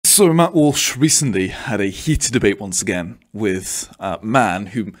So Matt Walsh recently had a heated debate once again with a man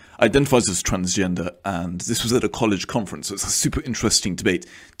who identifies as transgender, and this was at a college conference, so it's a super interesting debate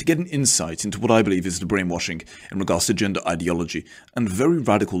to get an insight into what I believe is the brainwashing in regards to gender ideology and very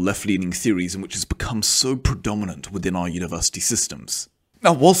radical left-leaning theories in which has become so predominant within our university systems.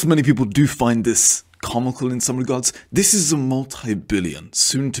 Now, whilst many people do find this comical in some regards, this is a multi-billion,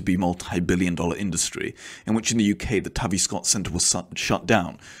 soon-to-be multi-billion dollar industry in which in the UK the Tavistock Scott Centre was shut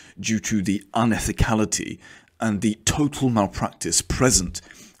down due to the unethicality and the total malpractice present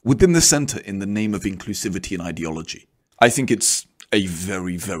within the centre in the name of inclusivity and ideology. I think it's a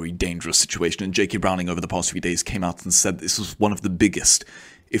very, very dangerous situation, and J.K. Browning over the past few days came out and said this was one of the biggest,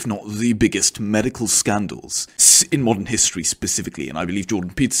 if not the biggest, medical scandals in modern history specifically, and I believe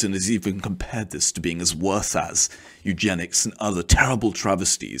Jordan Peterson has even compared this to being as worse as eugenics and other terrible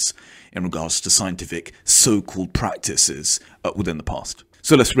travesties in regards to scientific so-called practices within the past.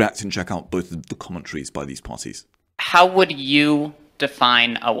 So let's react and check out both of the commentaries by these parties. How would you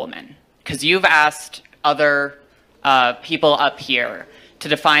define a woman? Because you've asked other people up here to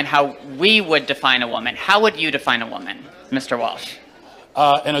define how we would define a woman. How would you define a woman, Mr. Walsh?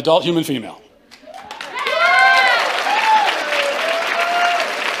 An adult human female.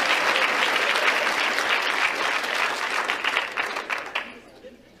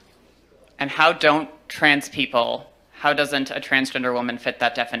 And how don't trans people, how doesn't a transgender woman fit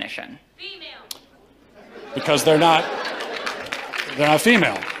that definition? Female. Because they're not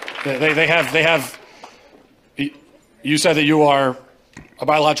female. They have, you said that you are a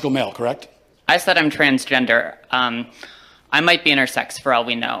biological male, correct? I said I'm transgender. I might be intersex for all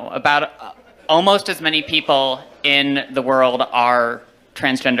we know. About almost as many people in the world are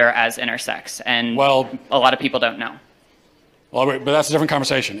transgender as intersex, and a lot of people don't know. Well, but that's a different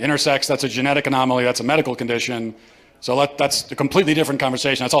conversation. Intersex, that's a genetic anomaly, that's a medical condition. So that's a completely different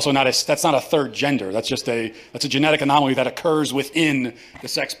conversation. That's also not a third gender. That's a genetic anomaly that occurs within the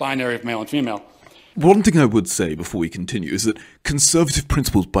sex binary of male and female. One thing I would say before we continue is that conservative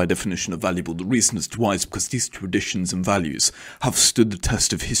principles by definition are valuable. The reason is why is because these traditions and values have stood the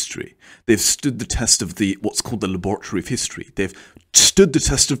test of history. They've stood the test of what's called the laboratory of history. They've stood the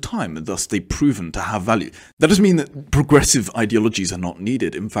test of time, and thus they've proven to have value. That doesn't mean that progressive ideologies are not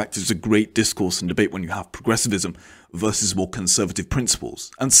needed. In fact, there's a great discourse and debate when you have progressivism versus more conservative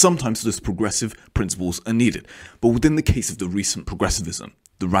principles. And sometimes those progressive principles are needed. But within the case of the recent progressivism,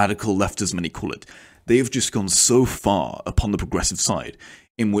 the radical left, as many call it, they have just gone so far upon the progressive side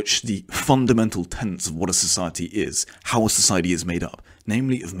in which the fundamental tenets of what a society is, how a society is made up,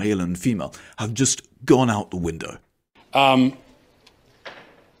 namely of male and female, have just gone out the window.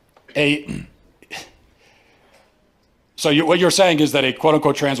 So what you're saying is that a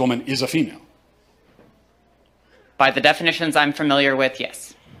quote-unquote trans woman is a female? By the definitions I'm familiar with,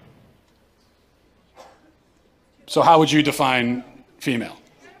 yes. So how would you define female?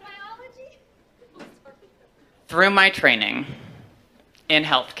 Through my training in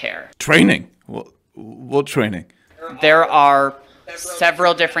healthcare. Training? What training? There are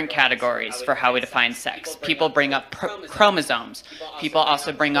several different categories for how we define sex. People bring up chromosomes. People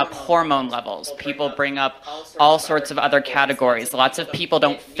also bring up hormone levels. People bring up all sorts of other categories. Lots of people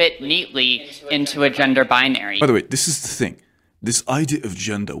don't fit neatly into a gender binary. By the way, this is the thing. This idea of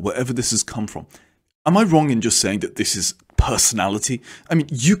gender, wherever this has come from, am I wrong in just saying that this is personality? I mean,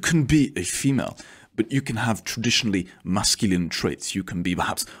 you can be a female, but you can have traditionally masculine traits. You can be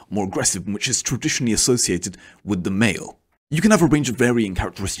perhaps more aggressive, which is traditionally associated with the male. You can have a range of varying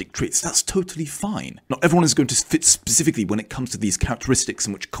characteristic traits. That's totally fine. Not everyone is going to fit specifically when it comes to these characteristics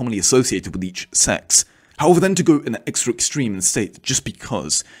in which are commonly associated with each sex. However, then to go in an extra extreme and state that just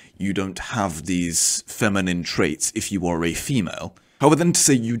because you don't have these feminine traits if you are a female, however, then to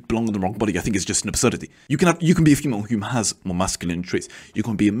say you belong in the wrong body, I think is just an absurdity. You can be a female who has more masculine traits. You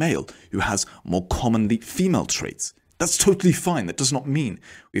can be a male who has more commonly female traits. That's totally fine. That does not mean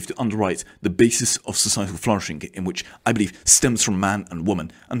we have to underwrite the basis of societal flourishing, in which I believe stems from man and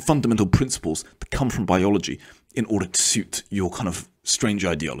woman and fundamental principles that come from biology in order to suit your kind of strange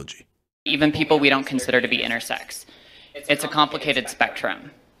ideology. Even people we don't consider to be intersex. It's a complicated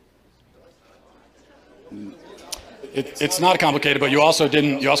spectrum. It's not complicated, but you also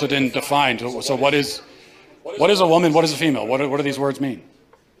didn't define. So what is a woman? What is a female? What do these words mean?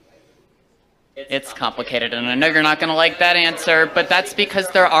 It's complicated, and I know you're not going to like that answer, but that's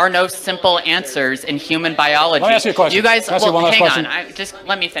because there are no simple answers in human biology. Let me ask you a question. You guys, hang on, just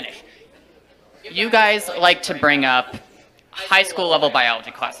let me finish. You guys like to bring up high school level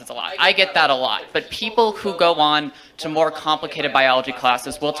biology classes a lot. I get that a lot, but people who go on to more complicated biology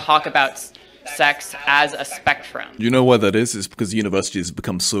classes will talk about sex as a spectrum. You know why that is? It's because the university has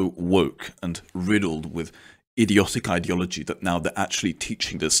become so woke and riddled with idiotic ideology that now they're actually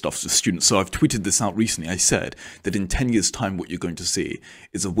teaching this stuff to students. So I've tweeted this out recently. I said that in 10 years' time, what you're going to see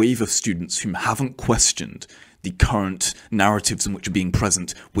is a wave of students who haven't questioned the current narratives in which are being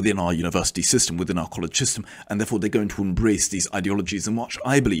present within our university system, within our college system, and therefore they're going to embrace these ideologies in what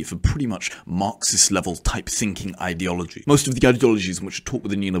I believe are pretty much Marxist-level type thinking ideology. Most of the ideologies in which are taught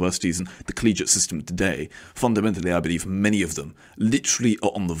within universities and the collegiate system today, fundamentally, I believe many of them literally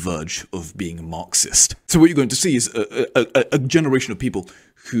are on the verge of being Marxist. So what you're going to see is a generation of people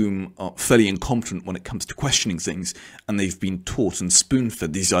whom are fairly incompetent when it comes to questioning things, and they've been taught and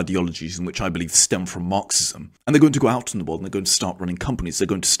spoon-fed these ideologies in which I believe stem from Marxism. And they're going to go out in the world and they're going to start running companies. They're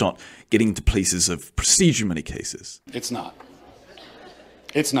going to start getting into places of prestige in many cases. It's not.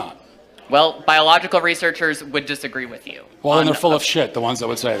 It's not. Well, biological researchers would disagree with you. Well, and they're full of shit, the ones that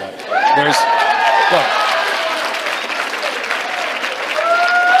would say that.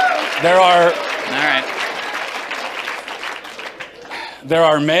 There are... All right. There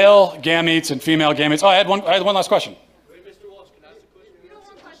are male gametes and female gametes. Oh, I had one last question. Mr. Walsh, can I ask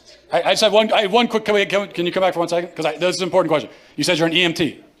a question? I just have one. I have one quick. Can you come back for 1 second? Because this is an important question. You said you're an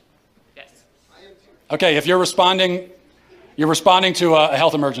EMT. Yes. Okay. If you're responding to a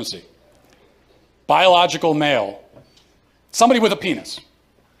health emergency. Biological male, somebody with a penis,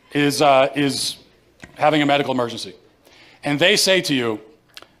 is having a medical emergency, and they say to you,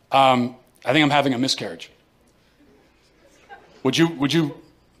 "I think I'm having a miscarriage." Would you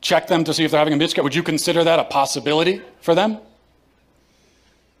check them to see if they're having a miscarriage? Would you consider that a possibility for them?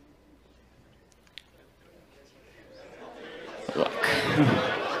 Look.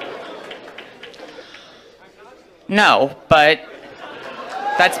 No, but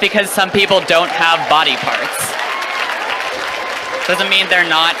that's because some people don't have body parts. Doesn't mean they're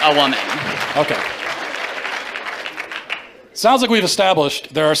not a woman. Okay. Sounds like we've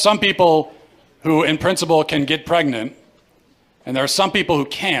established there are some people who, in principle, can get pregnant, and there are some people who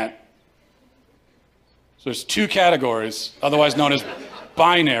can't. So there's two categories, otherwise known as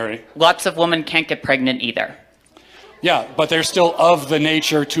binary. Lots of women can't get pregnant either. Yeah, but they're still of the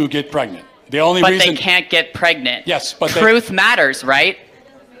nature to get pregnant. The only reason... But they can't get pregnant. Yes, but Truth matters, right?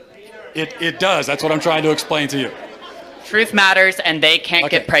 It does. That's what I'm trying to explain to you. Truth matters, and they can't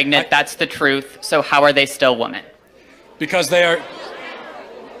get pregnant. That's the truth. So how are they still women? Because they are...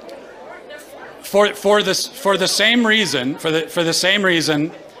 For the same reason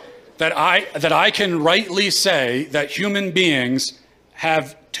that I can rightly say that human beings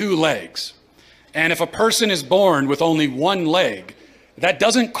have two legs. And if a person is born with only one leg, that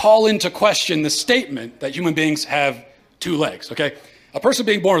doesn't call into question the statement that human beings have two legs, okay? A person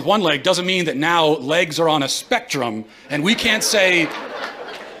being born with one leg doesn't mean that now legs are on a spectrum and we can't say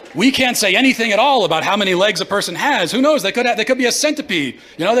anything at all about how many legs a person has. Who knows? They could be a centipede.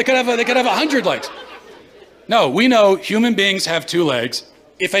 You know, they could have 100 legs. No, we know human beings have two legs.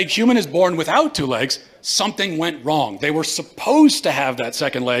 If a human is born without two legs, something went wrong. They were supposed to have that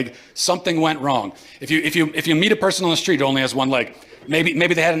second leg. Something went wrong. If you meet a person on the street who only has one leg, maybe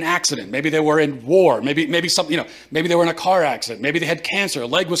they had an accident. Maybe they were in war. Maybe something, maybe they were in a car accident. Maybe they had cancer. A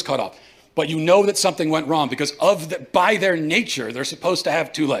leg was cut off. But you know that something went wrong because by their nature, they're supposed to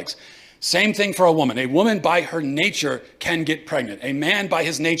have two legs. Same thing for a woman. A woman by her nature can get pregnant. A man by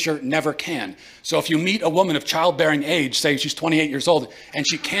his nature never can. So if you meet a woman of childbearing age, say she's 28 years old, and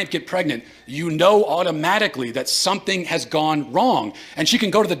she can't get pregnant, you know automatically that something has gone wrong. And she can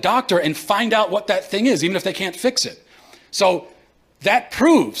go to the doctor and find out what that thing is, even if they can't fix it. So that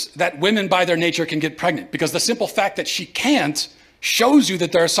proves that women by their nature can get pregnant because the simple fact that she can't shows you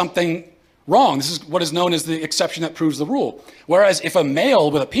that there's something wrong. This is what is known as the exception that proves the rule. Whereas if a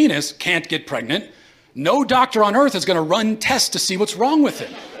male with a penis can't get pregnant, no doctor on earth is going to run tests to see what's wrong with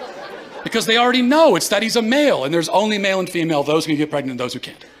him. Because they already know it's that he's a male, and there's only male and female, those who can get pregnant and those who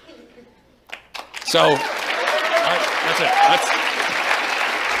can't. So, that's it.